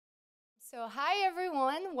So hi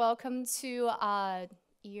everyone, welcome to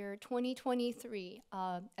year 2023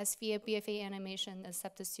 SVA BFA Animation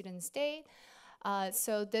Accepted Students Day.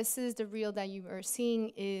 So this is the reel that you are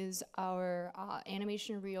seeing is our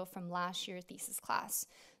animation reel from last year's thesis class.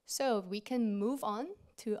 So we can move on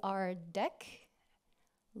to our deck.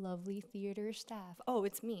 Lovely theater staff. Oh,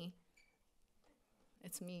 it's me.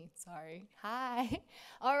 It's me, sorry. Hi.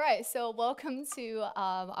 All right, so welcome to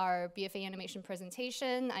our BFA animation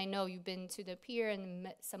presentation. I know you've been to the pier and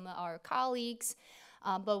met some of our colleagues,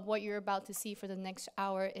 but what you're about to see for the next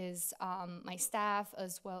hour is my staff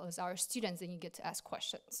as well as our students, and you get to ask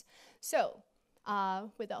questions. So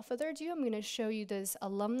without further ado, I'm gonna show you this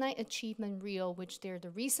alumni achievement reel, which they're the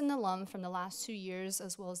recent alum from the last 2 years,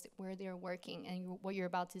 as well as where they're working, and what you're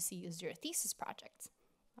about to see is their thesis project.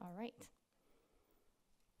 All right.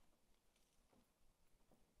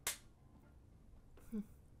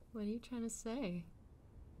 What are you trying to say?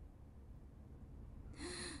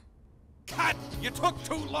 Cut! You took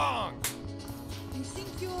too long! You think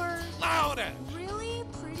you're Louder! really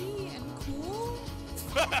pretty and cool?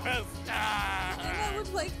 Faster! And I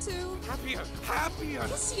would like to Happier! Happier!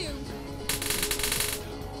 kiss you.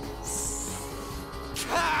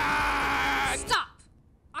 Cut! Stop!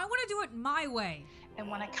 I want to do it my way. And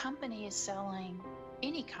when a company is selling,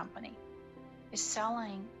 any company is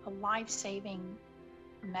selling a life-saving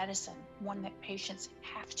medicine, one that patients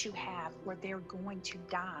have to have where they're going to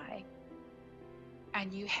die,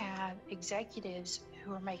 and you have executives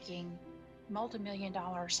who are making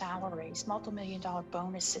multi-million-dollar salaries, multi-million-dollar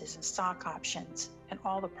bonuses and stock options and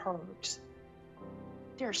all the perks,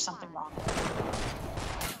 there's something wrong with it.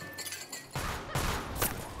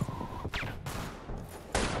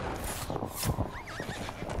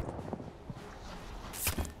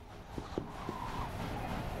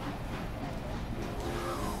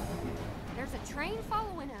 Train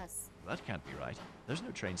following us. That can't be right. There's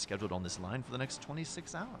no train scheduled on this line for the next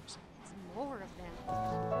 26 hours. It's more of them.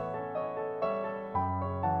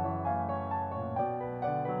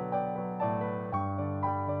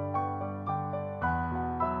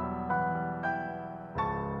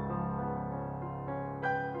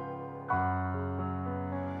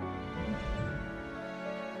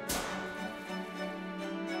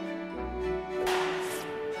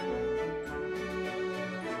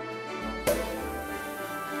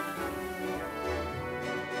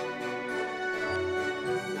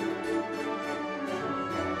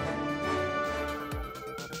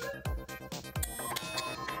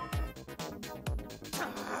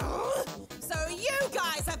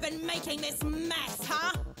 Making this mess,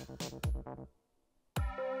 huh?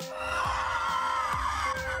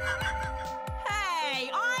 Hey,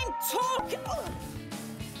 I'm talking.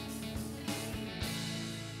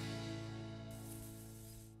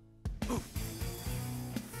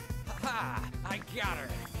 Ha! I got her!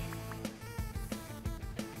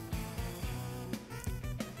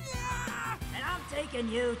 And I'm taking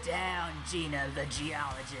you down, Gina the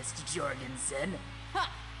geologist Jorgensen. Ha!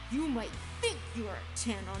 You might think you're a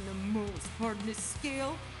 10 on the most hardness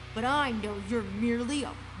scale, but I know you're merely a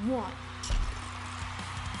 1.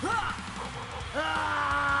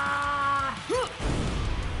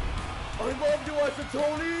 I love you,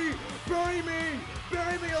 Isotoni! Bury me!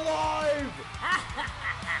 Bury me alive!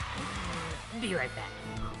 Be right back.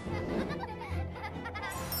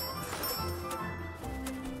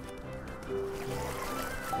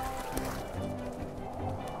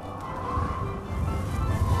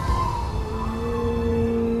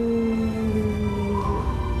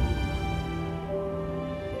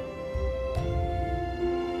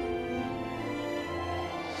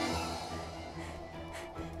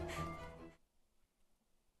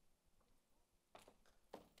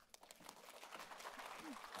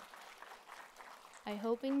 I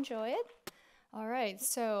hope you enjoy it. All right,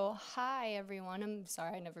 so hi everyone. I'm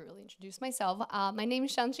sorry, I never really introduced myself. My name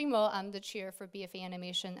is Hsiang. I'm the chair for BFA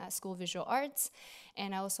Animation at School of Visual Arts.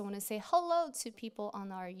 And I also want to say hello to people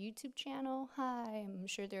on our YouTube channel. Hi, I'm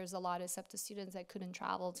sure there's a lot of accepted students that couldn't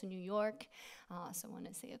travel to New York. So I want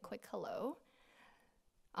to say a quick hello.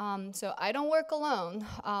 So I don't work alone.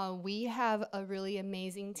 We have a really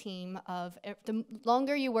amazing team of, the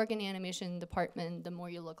longer you work in animation department, the more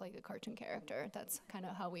you look like a cartoon character. That's kind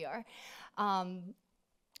of how we are.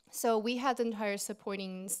 So we had the entire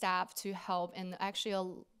supporting staff to help, and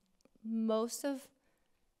actually most of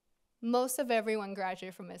everyone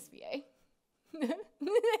graduated from SVA.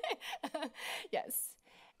 Yes.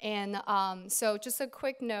 And so just a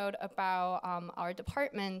quick note about our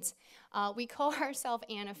department. We call ourselves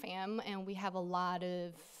AniFam, and we have a lot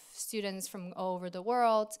of students from all over the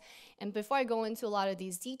world. And before I go into a lot of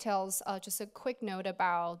these details, just a quick note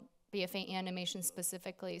about BFA animation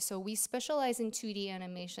specifically. So we specialize in 2D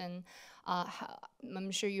animation.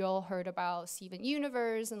 I'm sure you all heard about Steven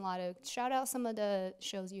Universe and a lot of, shout out some of the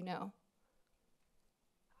shows you know.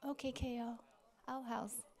 Okay, KO, Owl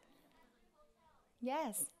House.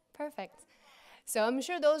 Yes, perfect. So I'm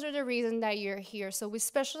sure those are the reasons that you're here. So we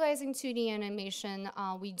specialize in 2D animation.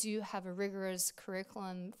 We do have a rigorous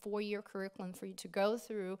curriculum, 4-year curriculum for you to go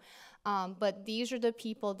through. But these are the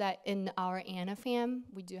people that in our AnaFam,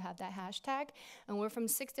 we do have that hashtag, and we're from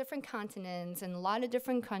 6 different continents and a lot of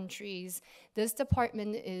different countries. This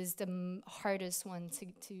department is the hardest one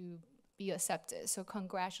to be accepted. So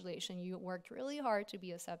congratulations, you worked really hard to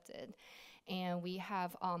be accepted. And we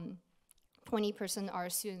have 20% of our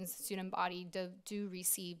student body do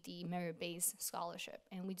receive the merit-based scholarship,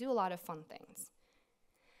 and we do a lot of fun things.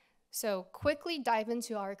 So quickly dive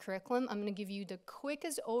into our curriculum. I'm gonna give you the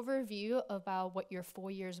quickest overview about what your 4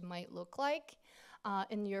 years might look like.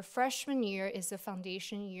 In your freshman year is the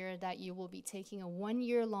foundation year that you will be taking a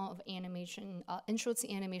 1-year long of animation, intro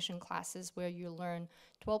to animation classes where you learn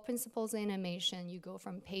 12 principles of animation. You go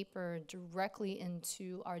from paper directly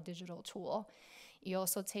into our digital tool. You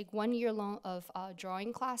also take 1 year long of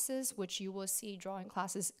drawing classes, which you will see drawing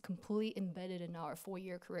classes completely embedded in our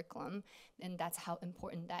 4-year curriculum, and that's how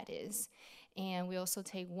important that is. And we also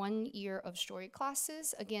take 1 year of story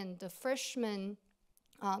classes. Again, the freshman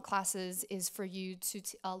classes is for you to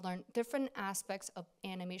learn different aspects of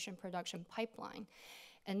animation production pipeline.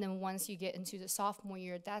 And then once you get into the sophomore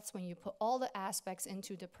year, that's when you put all the aspects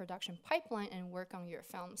into the production pipeline and work on your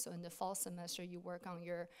film. So in the fall semester, you work on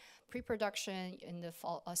your pre-production. In the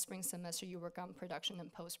spring semester, you work on production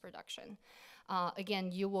and post-production.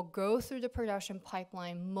 Again, you will go through the production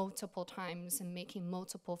pipeline multiple times and making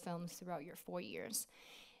multiple films throughout your 4 years.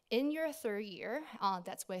 In your 3rd year,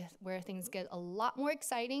 that's where things get a lot more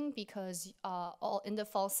exciting because in the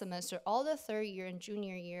fall semester, all the 3rd year and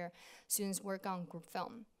junior year students work on group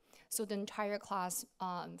film. So the entire class,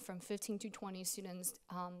 from 15 to 20 students,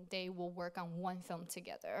 they will work on one film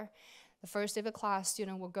together. The first day of the class,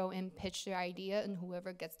 student will go and pitch their idea, and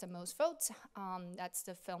whoever gets the most votes, that's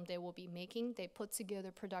the film they will be making. They put together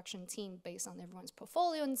a production team based on everyone's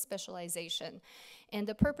portfolio and specialization. And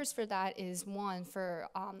the purpose for that is, one, for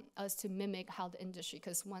us to mimic how the industry,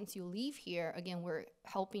 because once you leave here, again, we're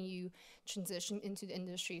helping you transition into the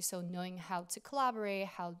industry. So knowing how to collaborate,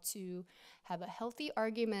 how to have a healthy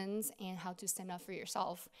arguments, and how to stand up for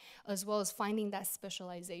yourself, as well as finding that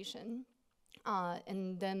specialization.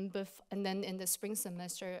 And then in the spring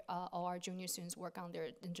semester, all our junior students work on their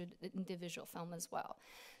individual film as well.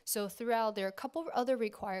 So throughout, there are a couple of other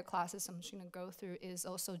required classes I'm just gonna go through is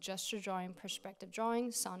also gesture drawing, perspective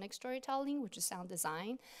drawing, sonic storytelling, which is sound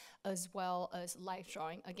design, as well as life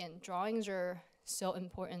drawing. Again, drawings are so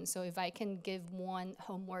important. So if I can give one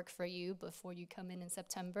homework for you before you come in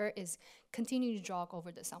September is continue to draw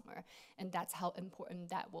over the summer. And that's how important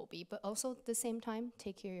that will be. But also at the same time,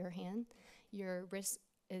 take care of your hand. Your wrist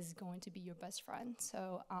is going to be your best friend.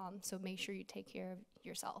 So, so make sure you take care of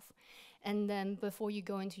yourself. And then before you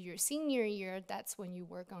go into your senior year, that's when you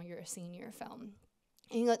work on your senior film.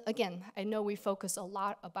 And again, I know we focus a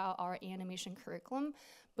lot about our animation curriculum,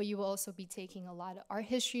 but you will also be taking a lot of art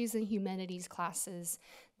histories and humanities classes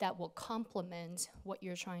that will complement what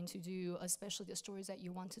you're trying to do, especially the stories that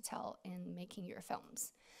you want to tell in making your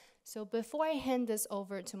films. So before I hand this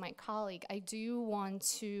over to my colleague, I do want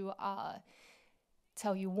to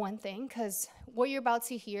tell you one thing, because what you're about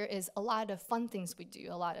to hear is a lot of fun things we do,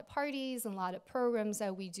 a lot of parties and a lot of programs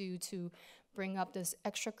that we do to bring up this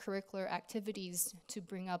extracurricular activities to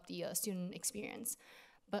bring up the student experience.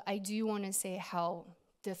 But I do want to say how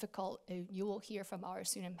difficult you will hear from our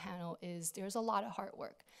student panel is there's a lot of hard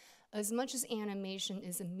work. As much as animation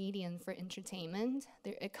is a medium for entertainment,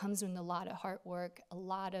 it comes with a lot of hard work, a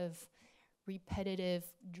lot of repetitive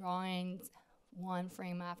drawings, one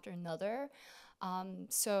frame after another.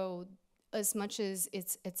 So as much as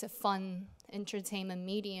it's a fun entertainment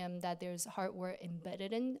medium, that there's hard work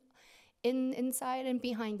embedded inside and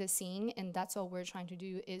behind the scene, and that's what we're trying to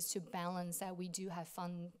do is to balance that. We do have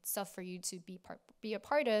fun stuff for you to be a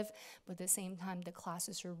part of, but at the same time, the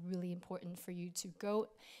classes are really important for you to go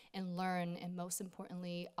and learn, and most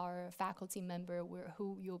importantly, our faculty member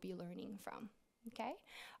who you'll be learning from. Okay?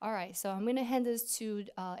 All right, so I'm gonna hand this to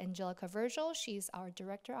Angelica Virgil. She's our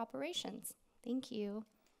Director of Operations. Thank you.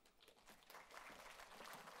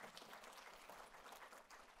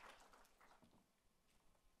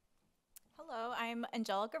 Hello, I'm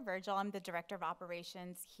Angelica Virgil. I'm the Director of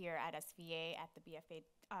Operations here at SVA at the BFA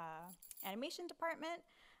Animation Department.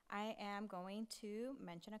 I am going to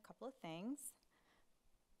mention a couple of things.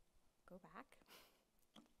 Go back.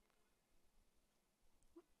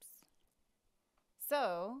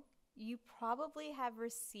 So you probably have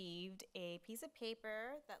received a piece of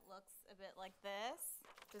paper that looks a bit like this.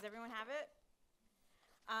 Does everyone have it?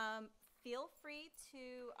 Feel free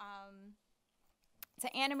to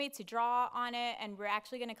animate, to draw on it, and we're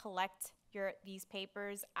actually going to collect these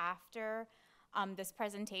papers after this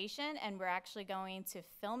presentation, and we're actually going to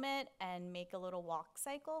film it and make a little walk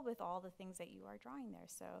cycle with all the things that you are drawing there.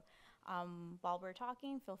 So while we're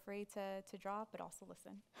talking, feel free to draw, but also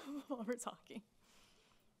listen while we're talking.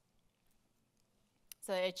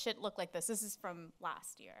 So it should look like this. This is from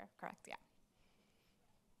last year, correct? Yeah.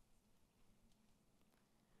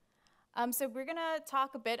 So we're gonna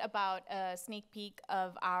talk a bit about a sneak peek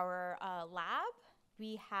of our lab.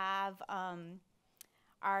 We have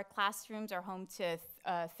our classrooms are home to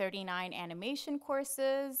 39 animation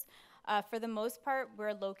courses. For the most part,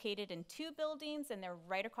 we're located in 2 buildings and they're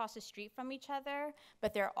right across the street from each other,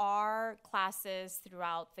 but there are classes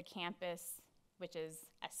throughout the campus, which is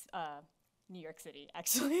New York City,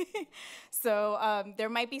 actually. So there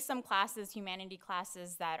might be some classes, humanity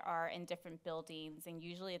classes, that are in different buildings, and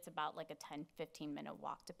usually it's about like a 10-15 minute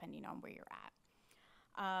walk, depending on where you're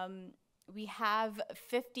at. We have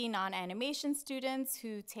 50 non-animation students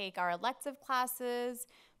who take our elective classes.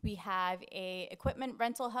 We have a equipment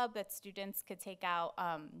rental hub that students could take out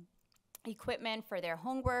equipment for their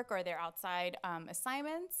homework or their outside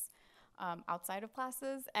assignments. Outside of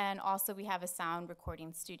classes, and also we have a sound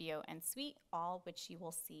recording studio and suite, all which you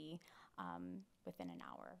will see within an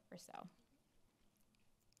hour or so.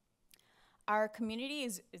 Our community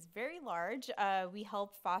is very large. We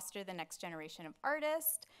help foster the next generation of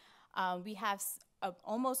artists. We have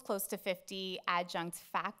almost close to 50 adjunct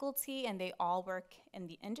faculty, and they all work in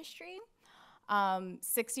the industry.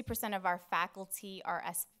 60% of our faculty are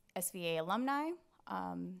SVA alumni.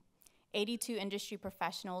 82 industry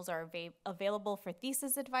professionals are available for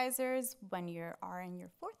thesis advisors when you are in your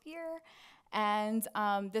 4th year. And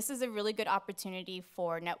this is a really good opportunity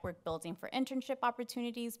for network building for internship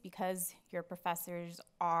opportunities because your professors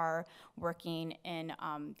are working in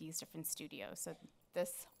these different studios. So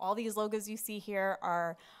all these logos you see here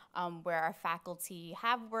are where our faculty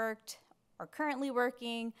have worked or currently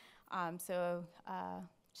working. So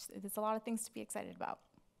there's a lot of things to be excited about.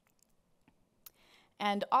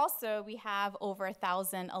 And also, we have over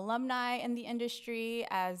 1,000 alumni in the industry,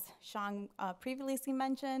 as Hsiang previously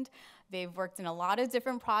mentioned. They've worked in a lot of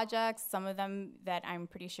different projects, some of them that I'm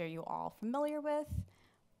pretty sure you're all familiar with.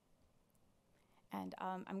 And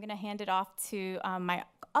I'm going to hand it off to my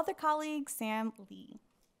other colleague, Sam Lee.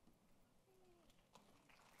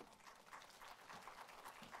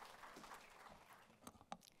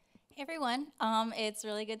 Hey everyone, it's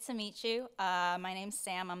really good to meet you. My name's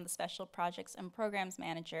Sam. I'm the Special Projects and Programs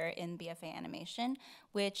Manager in BFA Animation,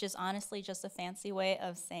 which is honestly just a fancy way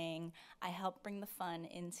of saying I help bring the fun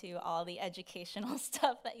into all the educational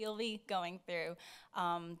stuff that you'll be going through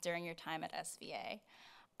during your time at SVA.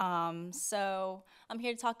 So I'm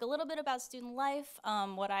here to talk a little bit about student life.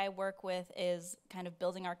 What I work with is kind of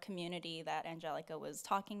building our community that Angelica was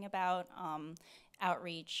talking about,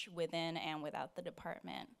 outreach within and without the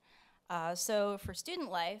department. So for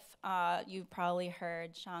student life, you've probably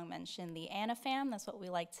heard Hsiang mention the ANAFAM. That's what we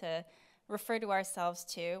like to refer to ourselves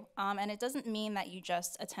to. And it doesn't mean that you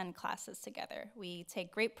just attend classes together. We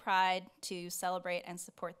take great pride to celebrate and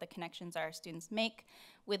support the connections our students make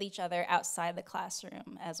with each other outside the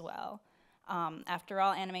classroom as well. After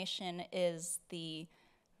all, animation is the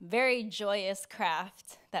very joyous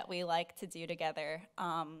craft that we like to do together,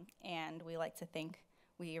 and we like to think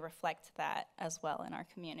we reflect that as well in our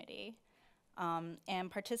community.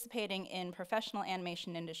 And participating in professional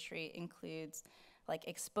animation industry includes like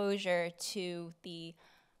exposure to the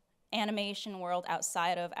animation world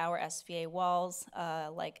outside of our SVA walls.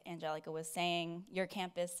 Like Angelica was saying, your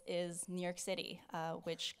campus is New York City,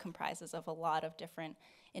 which comprises of a lot of different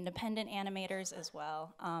independent animators as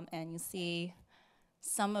well. And you see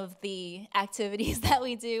some of the activities that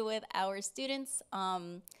we do with our students.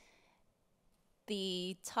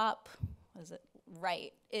 The top, what is it,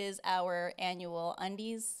 right, is our annual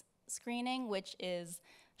Undies screening, which is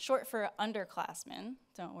short for underclassmen,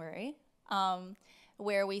 don't worry,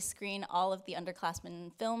 where we screen all of the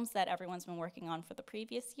underclassmen films that everyone's been working on for the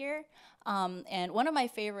previous year. And one of my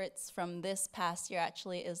favorites from this past year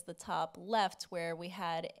actually is the top left, where we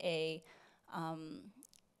had a,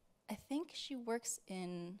 I think she works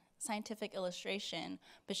in scientific illustration,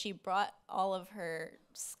 but she brought all of her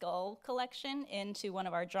skull collection into one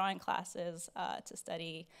of our drawing classes to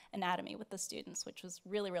study anatomy with the students, which was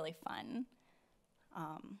really, really fun,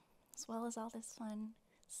 as well as all this fun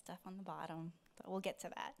stuff on the bottom, but we'll get to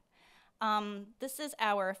that. This is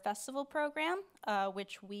our festival program,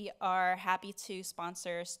 which we are happy to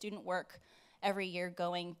sponsor student work every year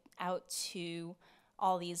going out to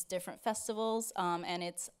all these different festivals, and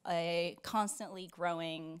it's a constantly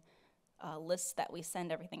growing list that we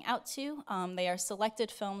send everything out to. They are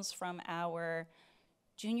selected films from our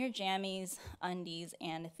junior jammies, undies,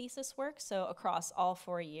 and thesis work, so across all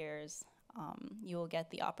 4 years, you will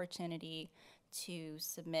get the opportunity to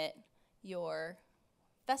submit your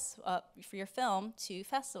for your film to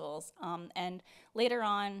festivals. And later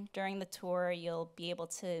on during the tour, you'll be able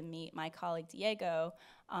to meet my colleague Diego,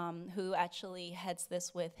 who actually heads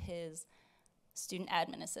this with his student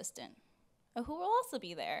admin assistant, who will also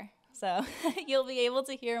be there. So you'll be able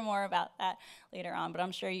to hear more about that later on, but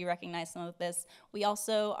I'm sure you recognize some of this. We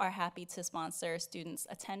also are happy to sponsor students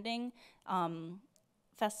attending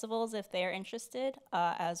festivals if they're interested,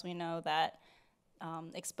 as we know that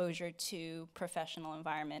exposure to professional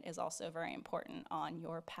environment is also very important on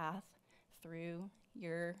your path through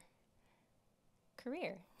your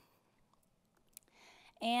career.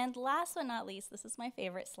 And last but not least, this is my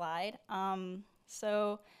favorite slide.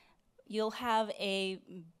 So you'll have a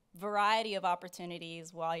variety of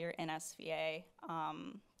opportunities while you're in SVA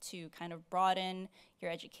to kind of broaden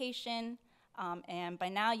your education. And by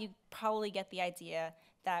now you probably get the idea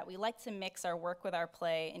that we like to mix our work with our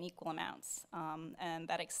play in equal amounts, and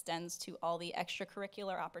that extends to all the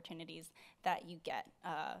extracurricular opportunities that you get.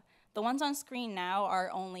 The ones on screen now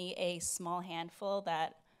are only a small handful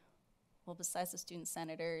that, well, besides the student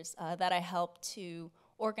senators, that I help to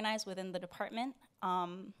organize within the department.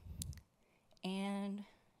 And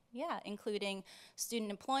yeah, including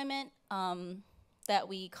student employment that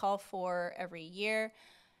we call for every year,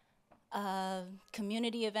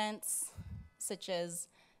 community events such as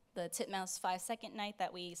the Titmouse 5-second night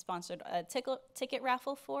that we sponsored a ticket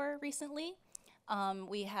raffle for recently.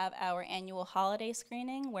 We have our annual holiday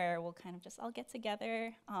screening where we'll kind of just all get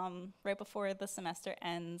together right before the semester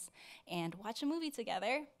ends and watch a movie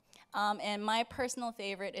together. And my personal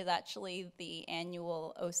favorite is actually the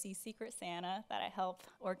annual OC Secret Santa that I help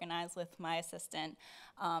organize with my assistant.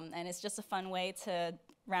 And it's just a fun way to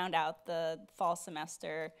round out the fall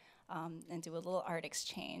semester and do a little art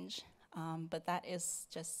exchange. But that is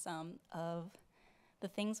just some of the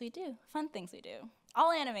things we do, fun things we do,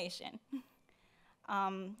 all animation.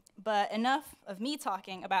 But enough of me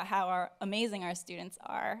talking about how amazing our students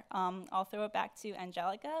are. I'll throw it back to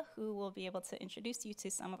Angelica, who will be able to introduce you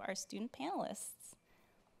to some of our student panelists.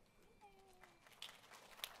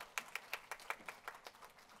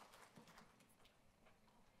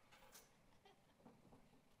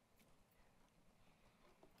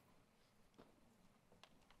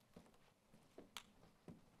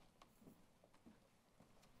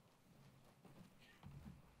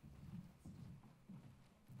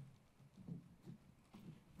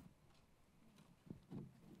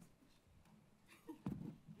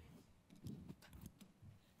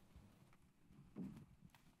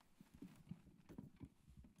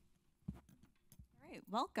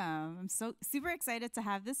 Welcome. I'm so super excited to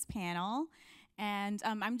have this panel. And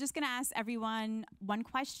I'm just going to ask everyone one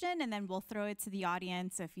question, and then we'll throw it to the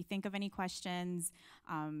audience. So if you think of any questions,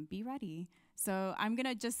 be ready. So I'm going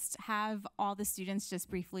to just have all the students just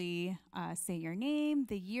briefly say your name,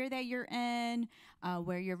 the year that you're in,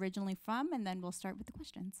 where you're originally from, and then we'll start with the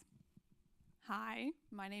questions. Hi,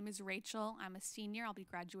 my name is Rachel. I'm a senior. I'll be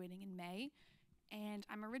graduating in May. And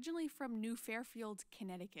I'm originally from New Fairfield,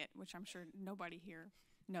 Connecticut, which I'm sure nobody here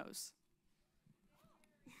knows.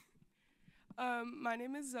 My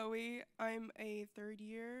name is Zoe. I'm a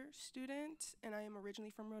third-year student, and I am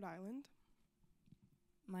originally from Rhode Island.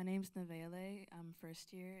 My name's Navele. I'm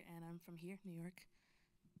first year, and I'm from here, New York.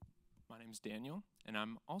 My name's Daniel, and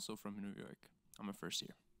I'm also from New York. I'm a first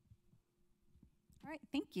year. All right,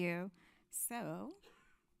 thank you. So,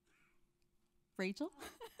 Rachel?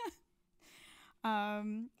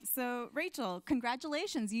 So Rachel,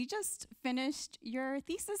 congratulations. You just finished your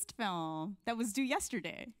thesis film that was due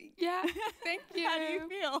yesterday. Yeah, thank you. How do you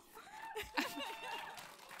feel?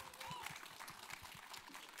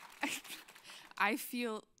 I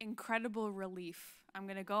feel incredible relief. I'm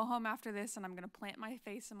going to go home after this and I'm going to plant my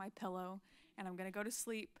face in my pillow and I'm going to go to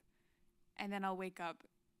sleep and then I'll wake up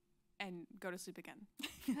and go to sleep again.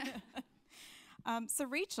 So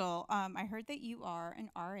Rachel, I heard that you are an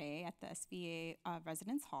RA at the SVA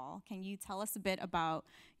Residence Hall. Can you tell us a bit about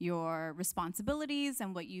your responsibilities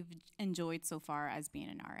and what you've enjoyed so far as being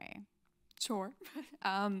an RA? Sure.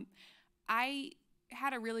 I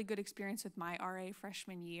had a really good experience with my RA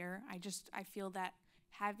freshman year. I feel that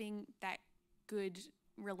having that good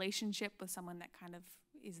relationship with someone that kind of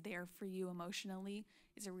is there for you emotionally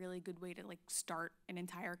is a really good way to like start an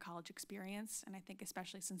entire college experience. And I think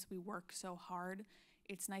especially since we work so hard,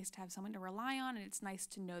 it's nice to have someone to rely on, and it's nice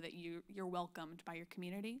to know that you're welcomed by your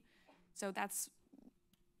community. So that's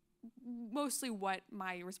mostly what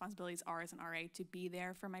my responsibilities are as an RA, to be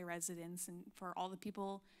there for my residents and for all the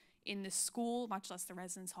people in the school, much less the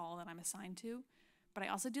residence hall that I'm assigned to. But I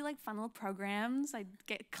also do like fun little programs. I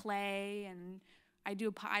get clay, and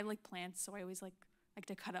I like plants, so I always like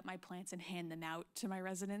to cut up my plants and hand them out to my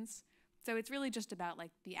residents. So it's really just about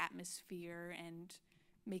like the atmosphere and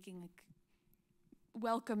making like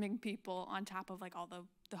welcoming people on top of like all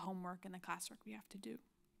the homework and the classwork we have to do.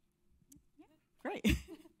 Great.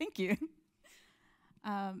 Thank you.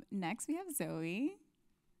 Next, we have Zoe.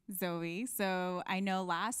 Zoe, so I know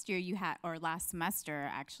last semester,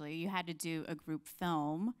 actually, you had to do a group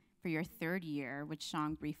film for your third year, which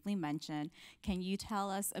Hsiang briefly mentioned. Can you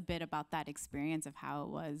tell us a bit about that experience of how it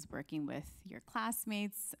was working with your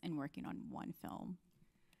classmates and working on one film?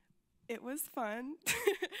 It was fun.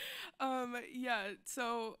 Yeah,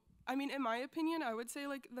 so, I mean, in my opinion, I would say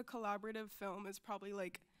like the collaborative film is probably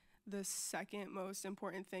like the second most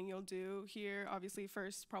important thing you'll do here. Obviously,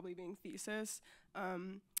 first probably being thesis.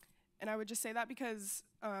 And I would just say that because,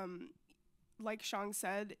 like Hsiang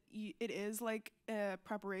said, it is like a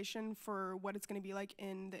preparation for what it's going to be like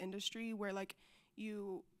in the industry, where like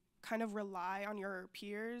you kind of rely on your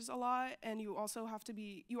peers a lot, and you also have to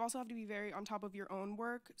be very on top of your own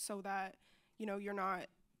work, so that you're not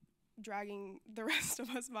dragging the rest of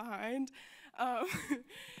us behind.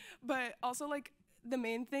 But also like the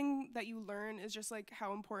main thing that you learn is just like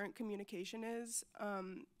how important communication is,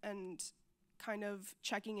 and kind of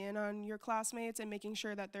checking in on your classmates and making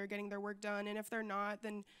sure that they're getting their work done. And if they're not,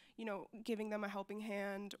 then, giving them a helping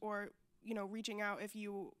hand, or, reaching out if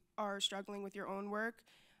you are struggling with your own work.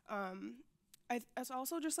 It's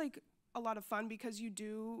also just like a lot of fun, because you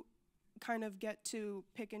do kind of get to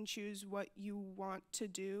pick and choose what you want to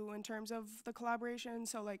do in terms of the collaboration.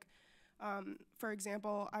 So like, for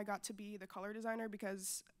example, I got to be the color designer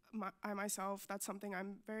because I myself, that's something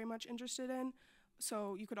I'm very much interested in.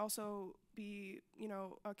 So you could also be,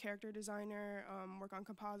 a character designer, work on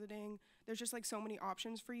compositing. There's just like so many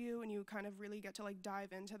options for you, and you kind of really get to like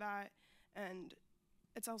dive into that. And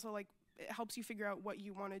it's also like, it helps you figure out what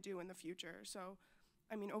you want to do in the future. So,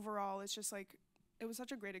 I mean, overall, it's just like, it was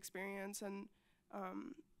such a great experience, and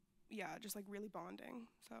yeah, just like really bonding.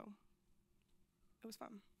 So it was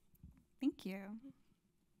fun. Thank you.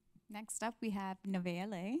 Next up, we have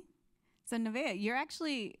Nevele. So Nevele, you're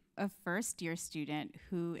actually a first-year student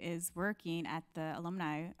who is working at the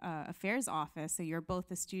Alumni Affairs Office. So you're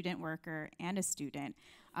both a student worker and a student.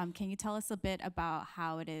 Can you tell us a bit about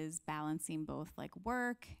how it is balancing both like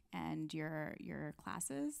work and your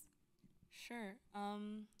classes? Sure.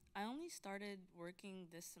 I only started working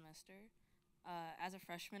this semester. As a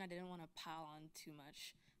freshman, I didn't want to pile on too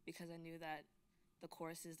much because I knew that the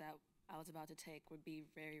courses that I was about to take would be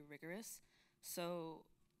very rigorous. So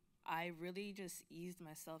I really just eased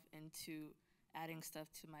myself into adding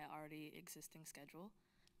stuff to my already existing schedule.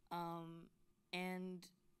 And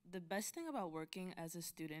the best thing about working as a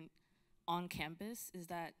student on campus is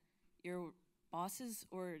that your bosses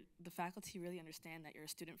or the faculty really understand that you're a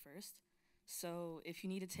student first. So if you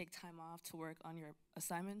need to take time off to work on your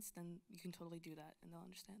assignments, then you can totally do that and they'll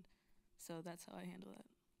understand. So that's how I handle that.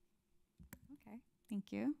 Okay,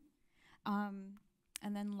 thank you.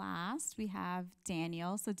 And then last, we have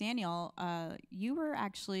Daniel. So Daniel, you were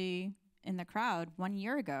actually in the crowd 1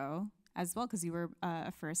 year ago as well, because you were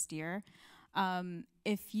a first year.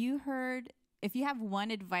 If you have one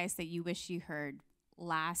advice that you wish you heard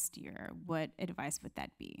last year, what advice would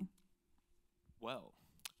that be? Well,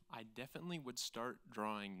 I definitely would start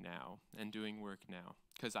drawing now and doing work now,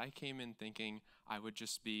 because I came in thinking I would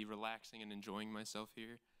just be relaxing and enjoying myself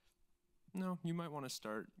here. No, you might want to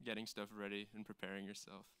start getting stuff ready and preparing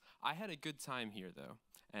yourself. I had a good time here, though,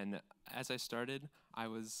 and as I started, I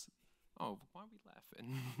was... Oh, why are we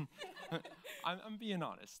laughing? I'm being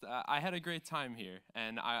honest. I had a great time here,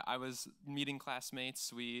 and I was meeting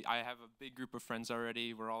classmates. I have a big group of friends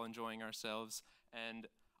already. We're all enjoying ourselves, and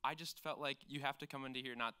I just felt like you have to come into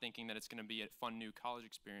here not thinking that it's going to be a fun new college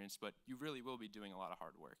experience, but you really will be doing a lot of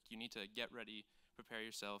hard work. You need to get ready, prepare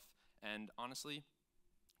yourself, and honestly,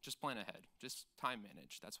 just plan ahead. Just time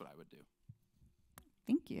manage. That's what I would do.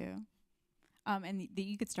 Thank you. And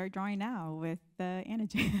you could start drawing now with the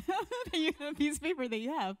annotated piece of paper that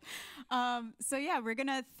you have. So yeah, we're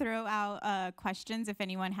gonna throw out questions if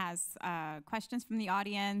anyone has questions from the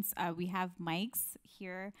audience. We have mics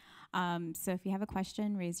here. So if you have a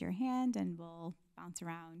question, raise your hand and we'll bounce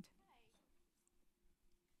around.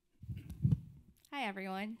 Hi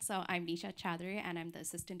everyone, so I'm Nisha Chaudhary and I'm the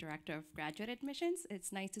Assistant Director of Graduate Admissions.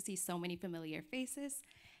 It's nice to see so many familiar faces.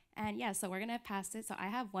 And yeah, so we're gonna pass it. So I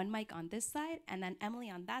have one mic on this side and then Emily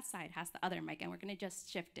on that side has the other mic and we're gonna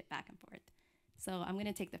just shift it back and forth. So I'm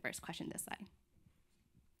gonna take the first question this side.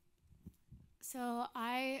 So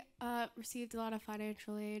I received a lot of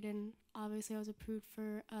financial aid, and obviously I was approved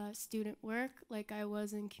for student work like I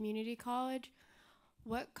was in community college.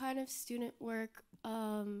 What kind of student work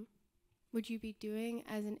would you be doing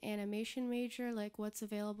as an animation major? Like what's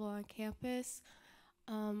available on campus?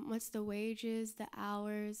 What's the wages, the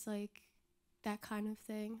hours, like that kind of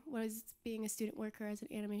thing? What does being a student worker as an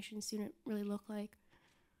animation student really look like?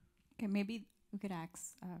 Okay, maybe we could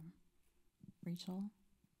ask Rachel.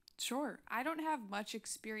 Sure. I don't have much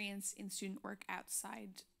experience in student work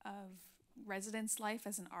outside of residence life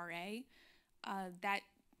as an RA.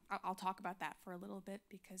 I'll talk about that for a little bit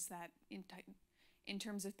because that in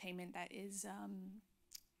terms of payment, that is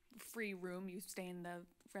free room. You stay in the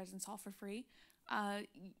residence hall for free.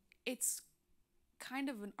 It's kind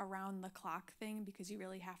of an around the clock thing because you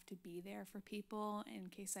really have to be there for people in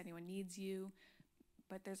case anyone needs you.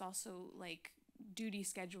 But there's also like duty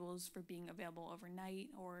schedules for being available overnight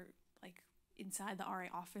or like inside the RA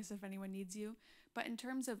office if anyone needs you. But in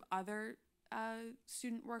terms of other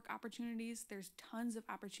student work opportunities, there's tons of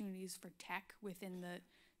opportunities for tech within the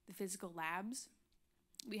physical labs.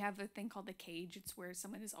 We have a thing called the cage. It's where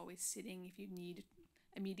someone is always sitting if you need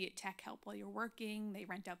immediate tech help while you're working. They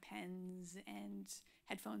rent out pens and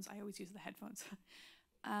headphones. I always use the headphones.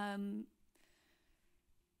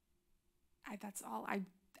 That's all.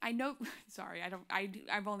 I know, sorry,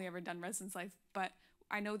 I've only ever done residence life, but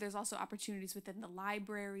I know there's also opportunities within the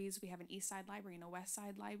libraries. We have an East Side library and a West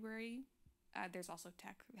Side library. There's also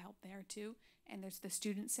tech help there too. And there's the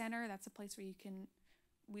Student Center. That's a place where you can,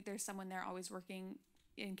 there's someone there always working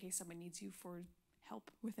in case someone needs you for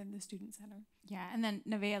help within the Student Center. Yeah, and then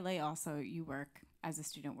Nevaeh Lay also, you work as a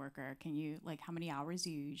student worker. Can you, like, how many hours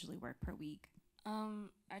do you usually work per week?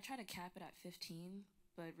 I try to cap it at 15,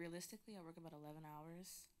 but realistically I work about 11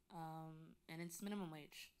 hours. And it's minimum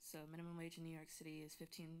wage. So minimum wage in New York City is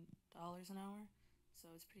 $15 an hour. So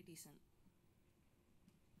it's pretty decent.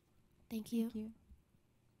 Thank you. Thank you.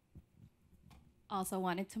 Also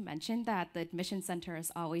wanted to mention that the admission center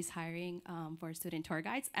is always hiring for student tour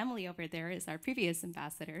guides. Emily over there is our previous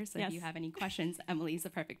ambassador. So if you have any questions, Emily is the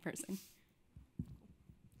perfect person.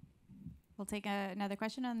 We'll take another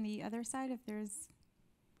question on the other side if there's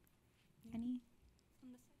any.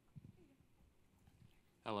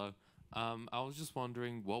 Hello. I was just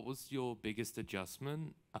wondering, what was your biggest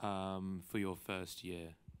adjustment for your first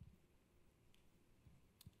year?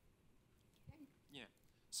 Yeah.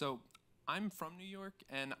 So I'm from New York,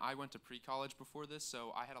 and I went to pre-college before this,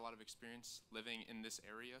 so I had a lot of experience living in this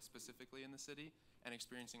area, specifically in the city, and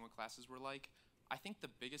experiencing what classes were like. I think the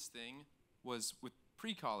biggest thing was with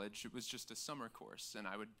pre-college, it was just a summer course, and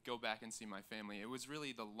I would go back and see my family. It was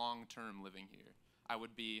really the long-term living here. I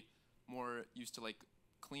would be more used to like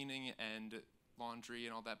cleaning and laundry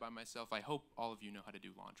and all that by myself. I hope all of you know how to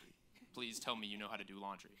do laundry. Please tell me you know how to do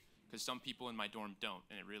laundry, because some people in my dorm don't,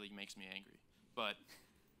 and it really makes me angry. But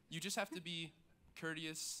you just have to be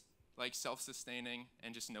courteous, like self-sustaining,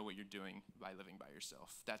 and just know what you're doing by living by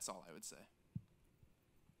yourself. That's all I would say.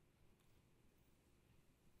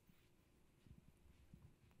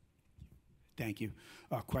 Thank you.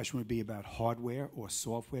 Our question would be about hardware or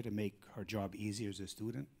software to make her job easier as a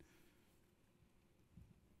student.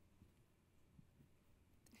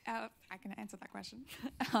 I can answer that question.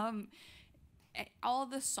 All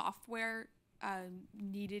the software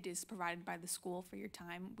needed is provided by the school for your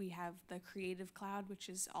time. We have the Creative Cloud, which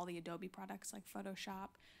is all the Adobe products like Photoshop.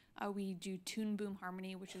 We do Toon Boom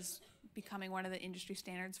Harmony, which is becoming one of the industry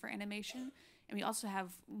standards for animation. And we also have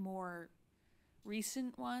more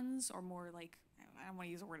recent ones, or more like, I don't want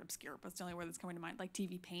to use the word obscure, but it's the only word that's coming to mind, like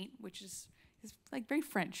TV Paint, which is like very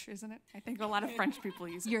French, isn't it? I think a lot of French people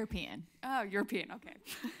use it. European. Oh, European, okay.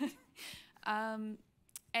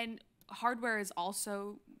 And hardware is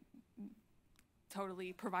also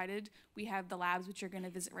totally provided. We have the labs, which you're going to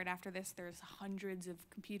visit right after this. There's hundreds of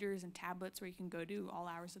computers and tablets where you can go to all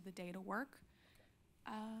hours of the day to work.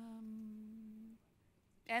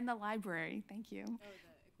 And the library, thank you.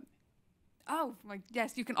 Oh, like,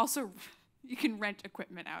 yes, you can also, you can rent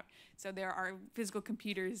equipment out. So there are physical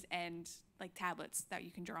computers and like tablets that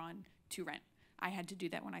you can draw on to rent. I had to do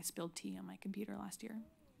that when I spilled tea on my computer last year.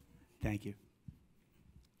 Thank you.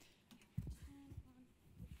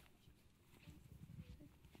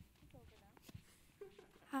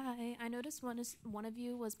 Hi, I noticed one of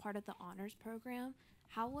you was part of the honors program.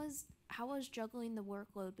 How was juggling the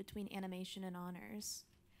workload between animation and honors?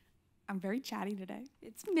 I'm very chatty today.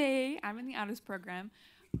 It's me. I'm in the honors program.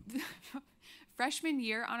 Freshman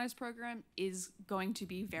year honors program is going to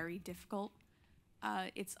be very difficult.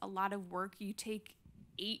 It's a lot of work. You take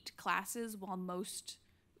 8 classes while most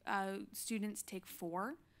students take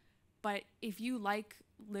 4. But if you like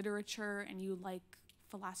literature and you like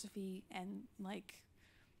philosophy and like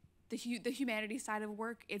the humanities side of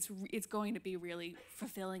work, it's going to be really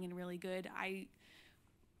fulfilling and really good. I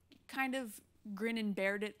kind of grin and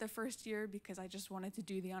bared it the first year because I just wanted to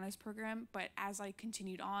do the honors program. But as I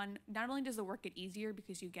continued on, not only does the work get easier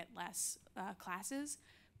because you get less classes,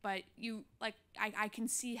 but I can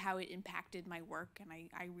see how it impacted my work, and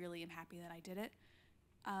I really am happy that I did it.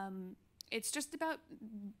 It's just about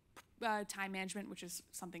time management, which is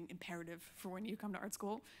something imperative for when you come to art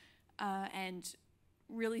school, and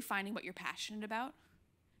really finding what you're passionate about.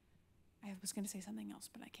 I was going to say something else,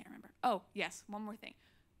 but I can't remember. Oh, yes, one more thing.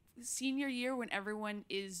 Senior year, when everyone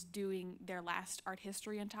is doing their last art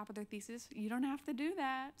history on top of their thesis, you don't have to do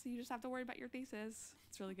that, so you just have to worry about your thesis.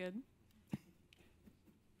 It's really good.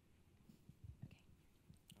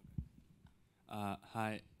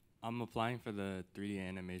 Hi, I'm applying for the 3D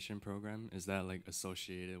animation program. Is that like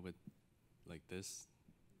associated with like this?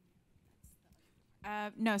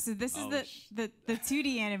 No, so this is the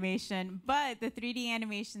 2D animation, but the 3D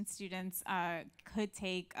animation students could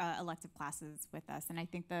take elective classes with us. And I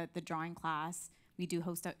think the drawing class, we do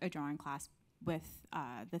host a drawing class with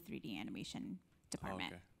the 3D animation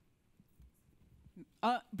department.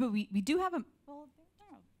 Oh, okay. But we do have a, well,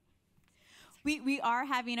 we are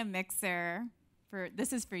having a mixer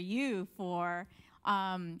this is for you for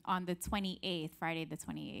on the 28th, Friday the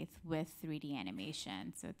 28th, with 3D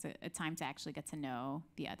animation. So it's a time to actually get to know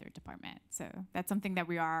the other department. So that's something that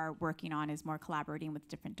we are working on, is more collaborating with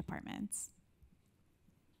different departments.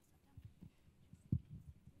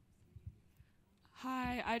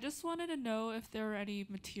 Hi, I just wanted to know if there were any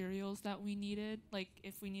materials that we needed, like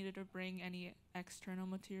if we needed to bring any external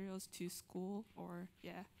materials to school, or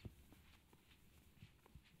yeah.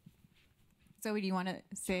 So do you want to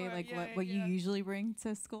say what you usually bring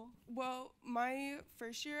to school? Well, my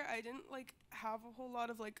first year, I didn't have a whole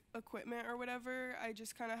lot of equipment or whatever. I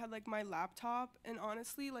just kind of had my laptop, and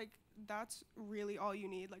honestly, that's really all you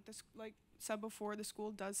need. Like said before, the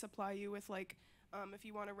school does supply you with if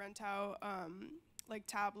you want to rent out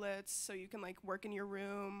tablets so you can work in your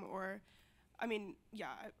room, or I mean,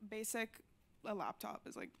 yeah, a laptop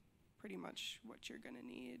is pretty much what you're gonna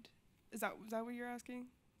need. Is that what you're asking?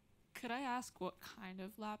 Could I ask what kind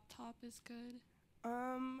of laptop is good?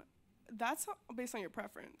 That's based on your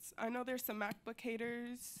preference. I know there's some MacBook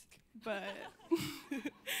haters, but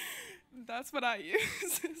that's what I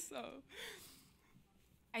use. So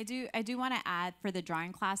I do want to add, for the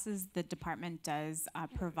drawing classes, the department does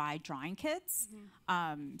provide drawing kits.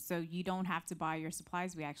 Mm-hmm. So you don't have to buy your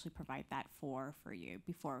supplies. We actually provide that for you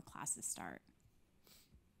before classes start.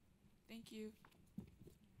 Thank you.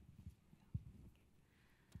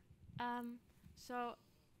 So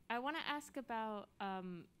I want to ask about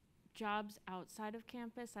jobs outside of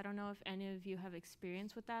campus. I don't know if any of you have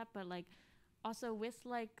experience with that, but also with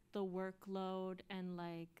the workload and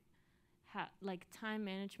time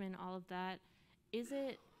management, all of that, is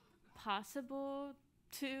it possible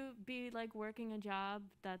to be working a job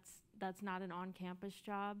that's not an on-campus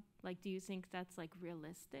job? Do you think that's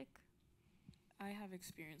realistic? I have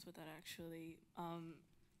experience with that, actually.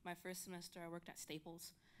 My first semester, I worked at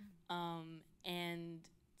Staples. And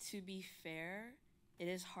to be fair, it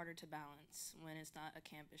is harder to balance when it's not a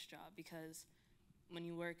campus job, because when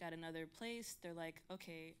you work at another place, they're like,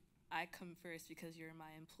 okay, I come first because you're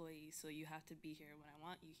my employee, so you have to be here when I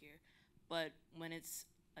want you here. But when it's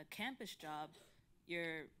a campus job,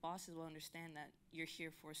 your bosses will understand that you're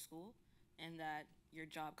here for school and that your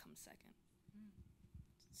job comes second.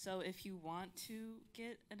 So if you want to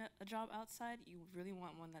get a job outside, you really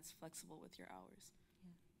want one that's flexible with your hours.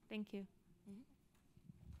 Thank you.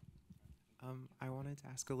 I wanted to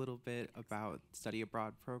ask a little bit about study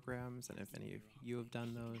abroad programs, and if any of you have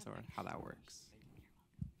done those, or how that works.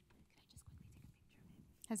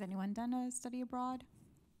 Has anyone done a study abroad?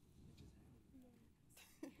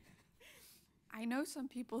 I know some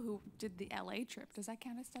people who did the LA trip. Does that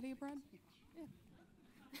count as study abroad?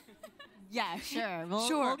 Yeah, sure.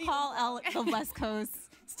 We'll call the West Coast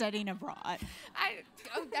studying abroad.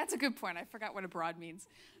 That's a good point. I forgot what abroad means.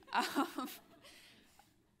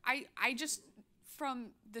 I just, from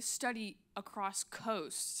the study across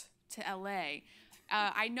coast to LA,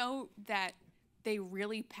 I know that they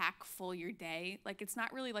really pack full your day. Like, it's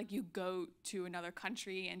not really like you go to another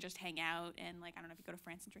country and just hang out and, like, I don't know if you go to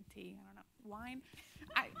France and drink tea, I don't know, wine.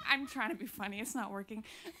 I'm trying to be funny, it's not working.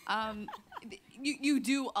 You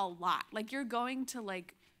do a lot. Like, you're going to,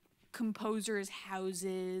 like, composers'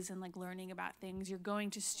 houses and, like, learning about things. You're going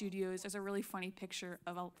to studios. There's a really funny picture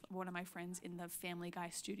of one of my friends in the Family Guy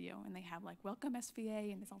studio, and they have, like, welcome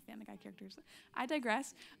SVA, and it's all Family Guy characters. I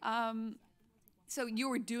digress. So you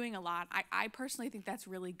were doing a lot. I personally think that's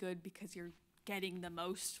really good because you're getting the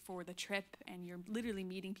most for the trip and you're literally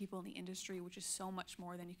meeting people in the industry, which is so much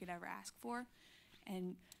more than you could ever ask for,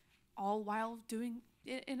 and all while doing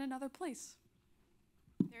it in another place.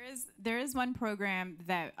 There is one program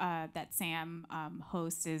that that Sam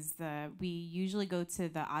hosts. We usually go to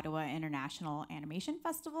the Ottawa International Animation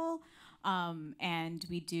Festival, and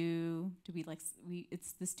it's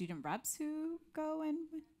the student reps who go and.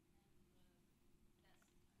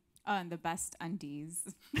 And the best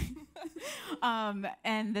undies.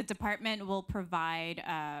 And the department will provide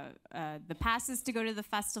the passes to go to the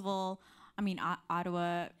festival. I mean,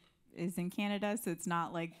 Ottawa is in Canada, so it's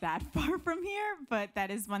not like that far from here, but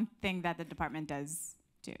that is one thing that the department does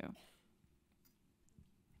do.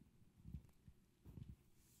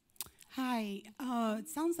 Hi, it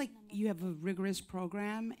sounds like you have a rigorous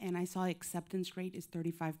program, and I saw acceptance rate is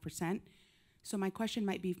 35%. So my question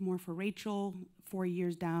might be more for Rachel, 4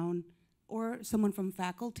 years down, or someone from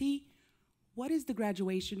faculty. What is the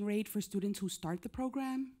graduation rate for students who start the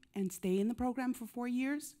program and stay in the program for 4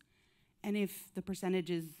 years? And if the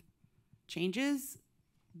percentages changes,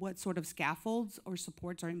 what sort of scaffolds or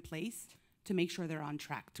supports are in place to make sure they're on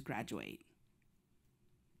track to graduate?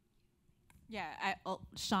 Yeah,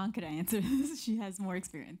 Hsiang could answer this. She has more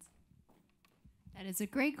experience. That is a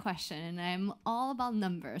great question, and I'm all about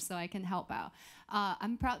numbers, so I can help out.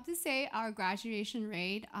 I'm proud to say our graduation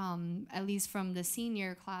rate, at least from the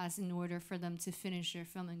senior class, in order for them to finish their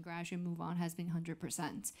film and graduate move on, has been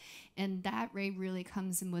 100%. And that rate really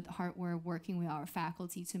comes in with hard work, working with our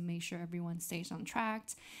faculty to make sure everyone stays on track.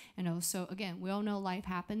 And also, again, we all know life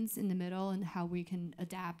happens in the middle and how we can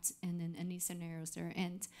adapt in any scenarios they're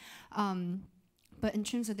in. But in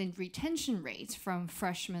terms of the retention rates from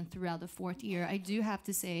freshmen throughout the 4th year, I do have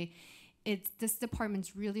to say this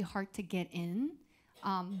department's really hard to get in.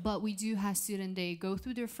 But we do have students, they go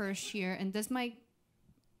through their first year, and this might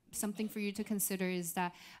something for you to consider is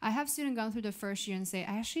that I have students going through the first year and say,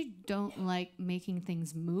 I actually don't like making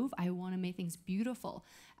things move. I want to make things beautiful.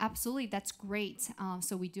 Absolutely, that's great.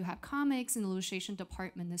 So we do have comics in the illustration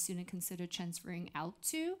department the student consider transferring out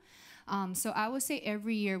to. So I would say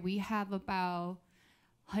every year we have about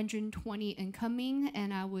 120 incoming,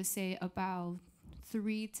 and I would say about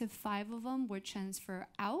 3 to 5 of them would transfer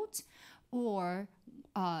out or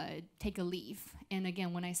take a leave. And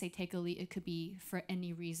again, when I say take a leave, it could be for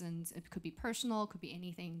any reasons. It could be personal, it could be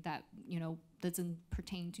anything that, doesn't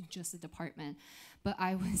pertain to just the department. But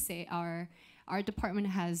I would say our department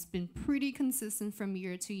has been pretty consistent from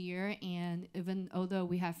year to year, and even although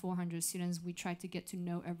we have 400 students, we try to get to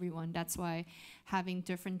know everyone. That's why having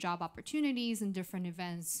different job opportunities and different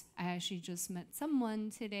events. I actually just met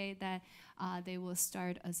someone today that they will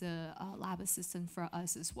start as a lab assistant for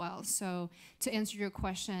us as well. So to answer your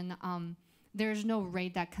question, there's no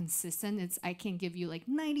rate that consistent. I can't give you like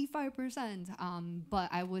 95%, but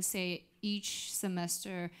I would say each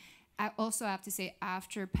semester. I also have to say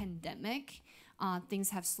after pandemic, things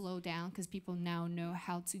have slowed down because people now know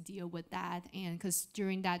how to deal with that. And because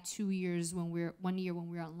during that 2 years when we're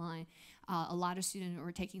online, a lot of students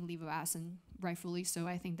were taking leave of absence, rightfully so.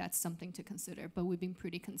 I think that's something to consider, but we've been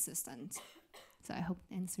pretty consistent. So I hope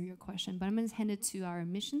to answer your question, but I'm gonna hand it to our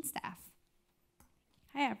admission staff.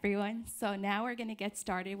 Hi everyone. So now we're gonna get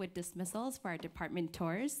started with dismissals for our department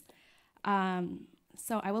tours.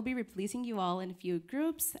 So I will be replacing you all in a few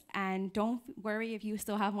groups, and don't worry if you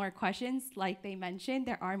still have more questions. Like they mentioned,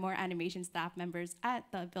 there are more animation staff members at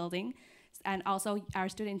the building, and also our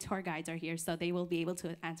student tour guides are here, so they will be able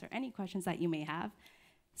to answer any questions that you may have.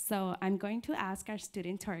 So I'm going to ask our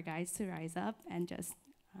student tour guides to rise up and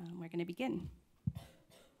we're gonna begin.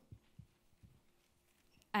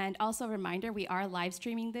 And also a reminder, we are live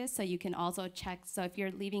streaming this, so you can also check. So if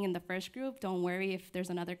you're leaving in the first group, don't worry if there's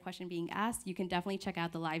another question being asked. You can definitely check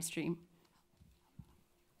out the live stream.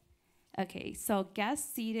 Okay, so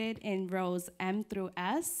guests seated in rows M through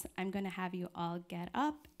S, I'm gonna have you all get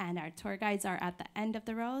up, and our tour guides are at the end of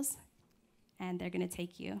the rows, and they're gonna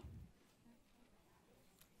take you.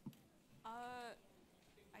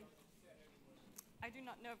 I do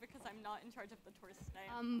not know because I'm not in charge of the tours today.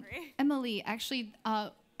 I'm sorry. Emily, actually,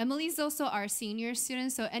 Emily's also our senior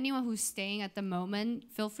student, so anyone who's staying at the moment,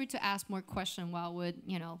 feel free to ask more questions while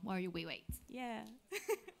you wait. Yeah.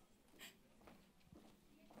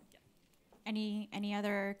 Any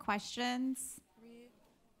other questions?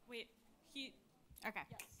 Wait, Okay.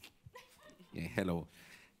 Yeah, hello.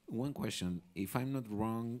 One question. If I'm not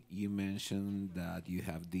wrong, you mentioned that you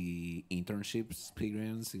have the internship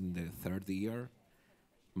experience in the third year.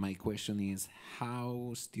 My question is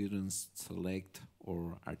how students select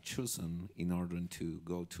or are chosen in order to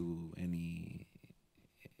go to any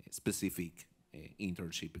specific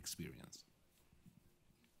internship experience?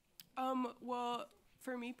 Well,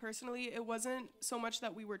 for me personally, it wasn't so much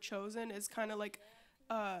that we were chosen. It's kind of like,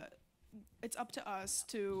 it's up to us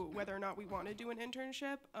to whether or not we want to do an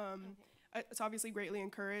internship. It's obviously greatly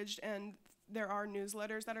encouraged, and there are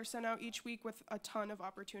newsletters that are sent out each week with a ton of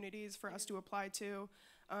opportunities for us to apply to.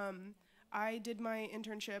 I did my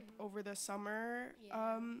internship over the summer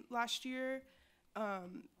last year,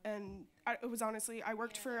 and it was honestly, I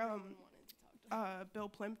worked for Bill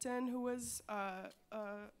Plimpton, who was an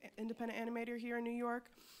independent animator here in New York,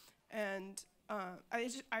 and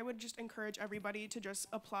I would just encourage everybody to just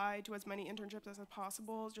apply to as many internships as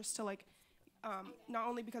possible, just to not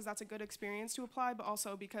only because that's a good experience to apply, but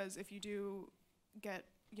also because if you do get,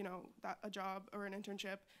 a job or an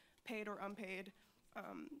internship, paid or unpaid,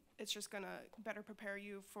 it's just gonna better prepare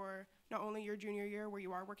you for not only your junior year where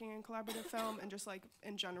you are working in collaborative film and just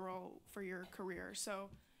in general for your career. So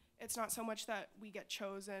it's not so much that we get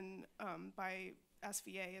chosen by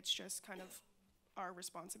SVA, it's just kind of our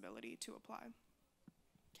responsibility to apply.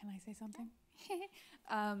 Can I say something?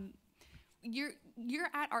 You're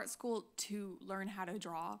at art school to learn how to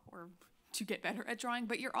draw or to get better at drawing,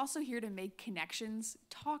 but you're also here to make connections.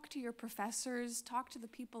 Talk to your professors, talk to the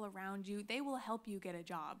people around you. They will help you get a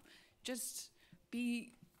job. Just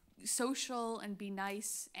be social and be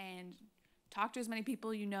nice and talk to as many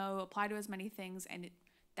people you know, apply to as many things, and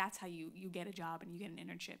that's how you get a job and you get an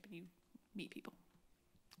internship and you meet people.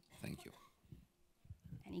 Thank you.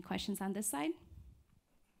 Any questions on this side?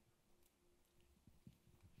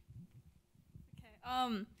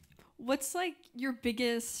 What's your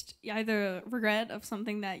biggest either regret of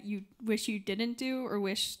something that you wish you didn't do or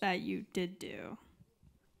wish that you did do?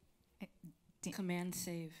 Command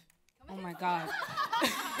save. Oh my God.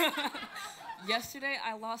 Yesterday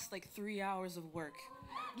I lost 3 hours of work.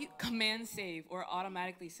 Command save or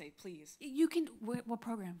automatically save, please. You can, what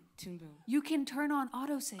program? Toon Boom. You can turn on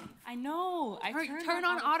autosave. I know. Turn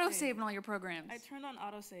on autosave in all your programs. I turned on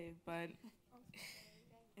autosave, but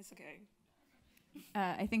it's okay.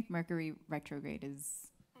 I think Mercury retrograde is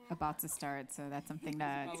about to start, so that's something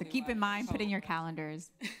to keep in mind. Put in your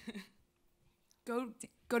calendars. Go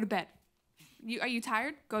to bed. Are you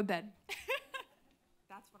tired? Go to bed.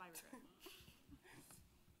 That's what I regret.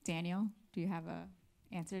 Daniel, do you have a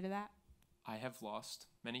answer to that? I have lost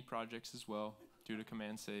many projects as well due to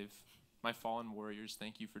command save. My fallen warriors,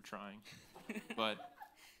 thank you for trying. But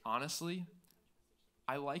honestly,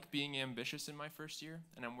 I like being ambitious in my first year,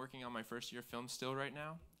 and I'm working on my first year film still right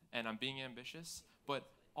now, and I'm being ambitious, but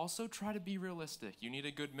also try to be realistic. You need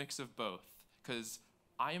a good mix of both, because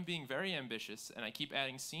I am being very ambitious, and I keep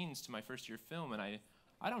adding scenes to my first year film, and I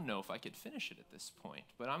don't know if I could finish it at this point,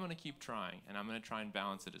 but I'm gonna keep trying, and I'm gonna try and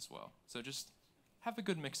balance it as well. So just have a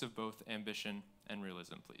good mix of both ambition and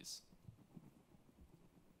realism, please.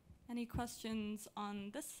 Any questions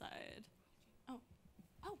on this side? Oh.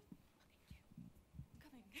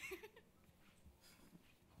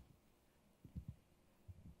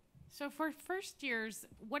 So for first years,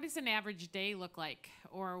 what does an average day look like?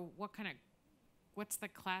 Or what's the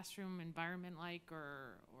classroom environment like?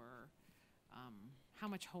 Or how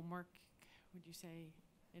much homework would you say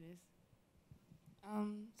it is?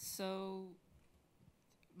 So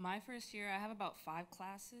my first year, I have about 5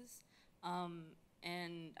 classes.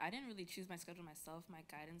 And I didn't really choose my schedule myself. My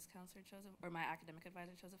guidance counselor chose it, or my academic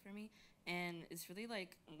advisor chose it for me. And it's really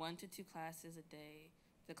 1 to 2 classes a day.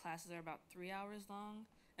 The classes are about 3 hours long,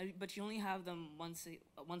 but you only have them once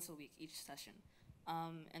a week, each session.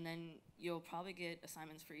 And then you'll probably get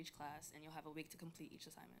assignments for each class, and you'll have a week to complete each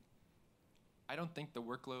assignment. I don't think the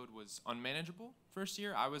workload was unmanageable first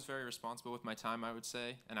year. I was very responsible with my time, I would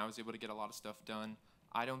say, and I was able to get a lot of stuff done.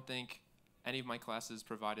 I don't think any of my classes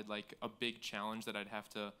provided a big challenge that I'd have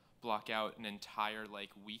to block out an entire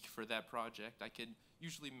week for that project. I could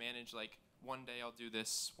usually manage one day I'll do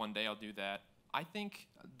this, one day I'll do that. I think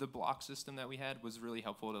the block system that we had was really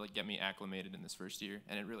helpful to get me acclimated in this first year,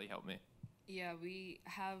 and it really helped me. Yeah,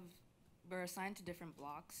 we're assigned to different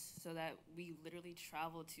blocks so that we literally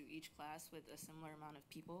travel to each class with a similar amount of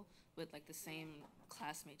people with the same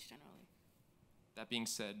classmates generally. That being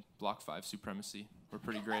said, Block 5 supremacy. We're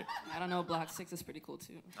pretty great. I don't know, Block 6 is pretty cool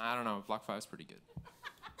too. I don't know, Block 5 is pretty good.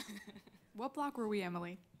 What block were we,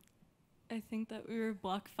 Emily? I think that we were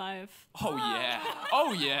Block 5. Oh yeah.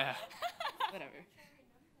 Oh yeah. Whatever.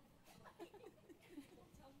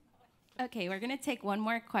 Okay, we're gonna take one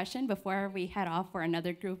more question before we head off for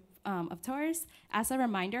another group of tours. As a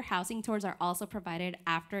reminder, housing tours are also provided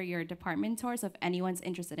after your department tours. If anyone's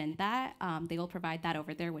interested in that, they will provide that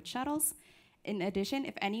over there with shuttles. In addition,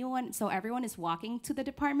 if anyone, so everyone is walking to the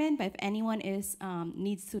department, but if anyone is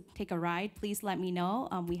needs to take a ride, please let me know.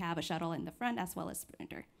 We have a shuttle in the front as well as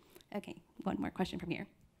Sprinter. Okay, one more question from here.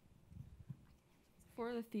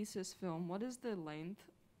 For the thesis film, what is the length,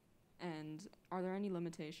 and are there any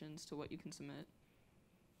limitations to what you can submit?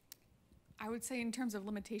 I would say in terms of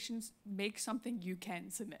limitations, make something you can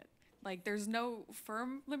submit. Like, there's no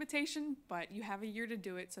firm limitation, but you have a year to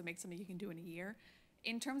do it, so make something you can do in a year.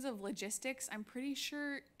 In terms of logistics, I'm pretty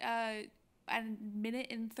sure a minute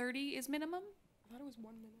and 30 is minimum. I thought it was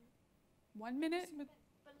 1 minute. 1 minute? But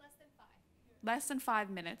less than 5. Less than 5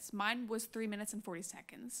 minutes. Mine was 3 minutes and 40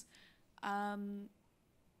 seconds. And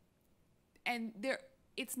there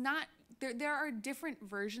are different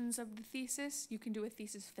versions of the thesis. You can do a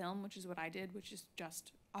thesis film, which is what I did, which is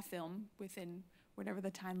just a film within whatever the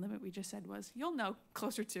time limit we just said was. You'll know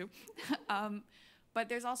closer to. But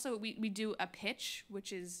there's also, we do a pitch,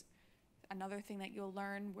 which is another thing that you'll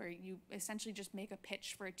learn, where you essentially just make a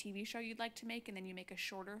pitch for a TV show you'd like to make, and then you make a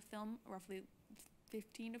shorter film, roughly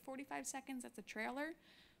 15 to 45 seconds. That's a trailer.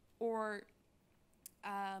 Or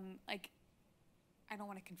like, I don't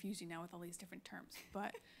want to confuse you now with all these different terms,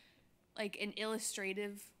 but like an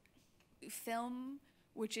illustrative film,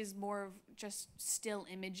 which is more of just still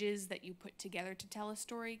images that you put together to tell a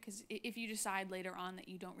story. Because if you decide later on that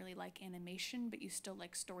you don't really like animation, but you still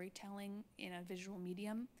like storytelling in a visual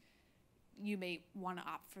medium, you may want to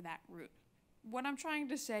opt for that route. What I'm trying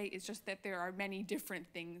to say is just that there are many different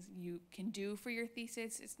things you can do for your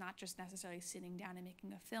thesis. It's not just necessarily sitting down and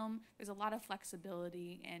making a film. There's a lot of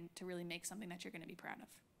flexibility and to really make something that you're going to be proud of.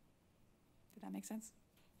 Did that make sense?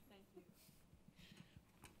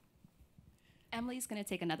 Emily's going to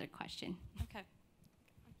take another question. Okay.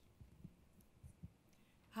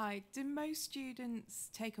 Hi, do most students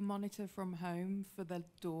take a monitor from home for the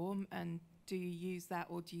dorm, and do you use that,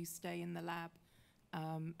 or do you stay in the lab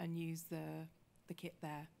and use the kit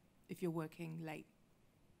there if you're working late?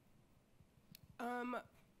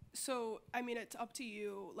 So, I mean, it's up to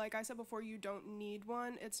you. Like I said before, you don't need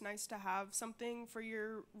one. It's nice to have something for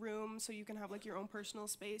your room so you can have like your own personal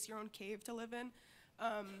space, your own cave to live in.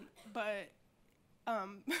 But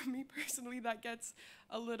me personally, that gets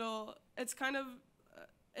a little, it's kind of,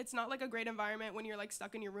 it's not like a great environment when you're like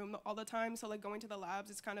stuck in your room all the time. So like going to the labs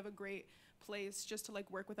is kind of a great place just to like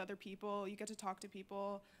work with other people. You get to talk to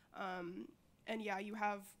people. And yeah, you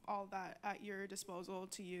have all that at your disposal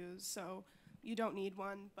to use. So you don't need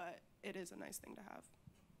one, but it is a nice thing to have.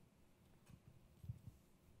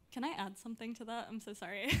 Can I add something to that? I'm so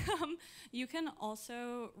sorry. You can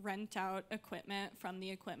also rent out equipment from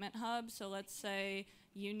the equipment hub. So let's say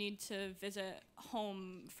you need to visit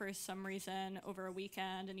home for some reason over a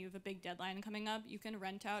weekend and you have a big deadline coming up. You can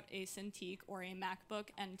rent out a Cintiq or a MacBook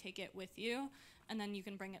and take it with you, and then you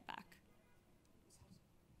can bring it back.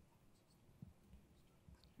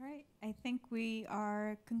 All right, I think we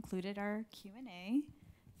are concluded our Q&A.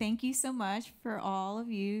 Thank you so much for all of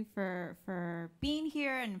you for being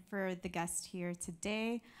here and for the guest here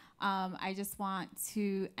today. I just want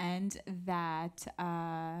to end that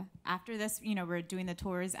after this, you know, we're doing the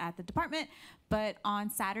tours at the department, but on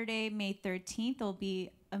Saturday, May 13th, it'll be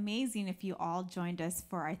amazing if you all joined us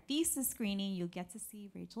for our thesis screening. You'll get to see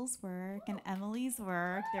Rachel's work and Emily's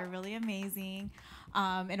work. They're really amazing.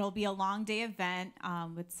 It'll be a long day event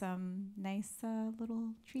with some nice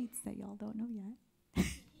little treats that y'all don't know yet.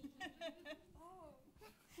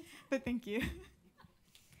 But thank you.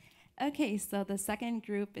 Okay, so the second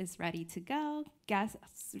group is ready to go. Guests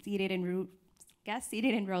seated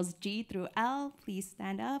in rows G through L, please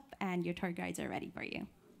stand up, and your tour guides are ready for you.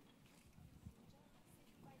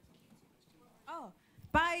 Oh,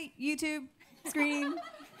 bye, YouTube screen.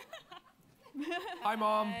 Hi,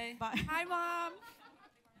 Mom. Bye. Hi, Mom.